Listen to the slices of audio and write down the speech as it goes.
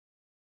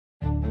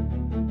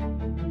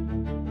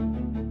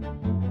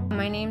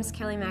my name's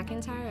Kelly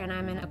McIntyre and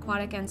I'm an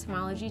aquatic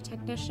entomology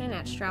technician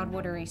at Stroud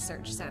Water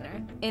Research Center.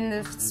 In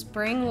the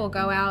spring, we'll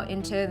go out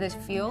into the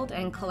field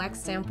and collect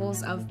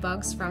samples of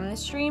bugs from the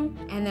stream,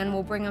 and then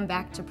we'll bring them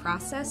back to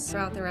process.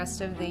 Throughout the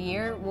rest of the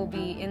year, we'll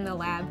be in the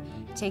lab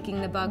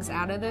taking the bugs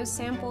out of those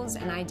samples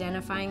and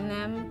identifying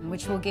them,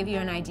 which will give you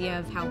an idea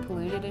of how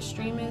polluted a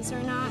stream is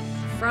or not.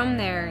 From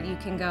there, you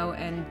can go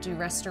and do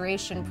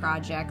restoration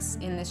projects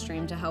in the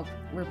stream to help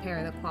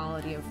repair the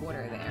quality of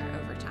water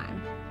there over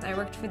time. I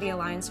worked for the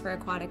Alliance for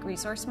Aquatic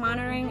Resource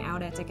Monitoring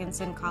out at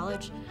Dickinson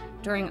College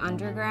during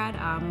undergrad,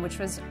 which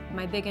was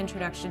my big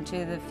introduction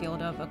to the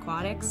field of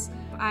aquatics.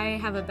 I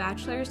have a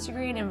bachelor's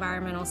degree in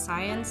environmental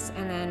science,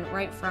 and then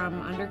right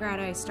from undergrad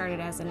I started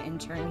as an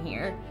intern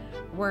here.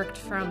 Worked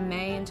from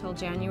May until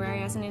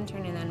January as an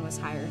intern and then was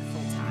hired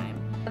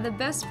full-time. The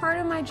best part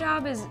of my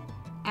job is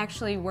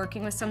actually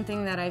working with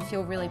something that I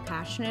feel really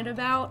passionate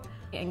about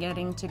and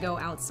getting to go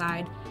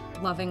outside,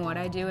 loving what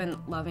I do and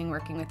loving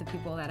working with the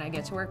people that I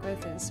get to work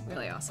with is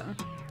really awesome.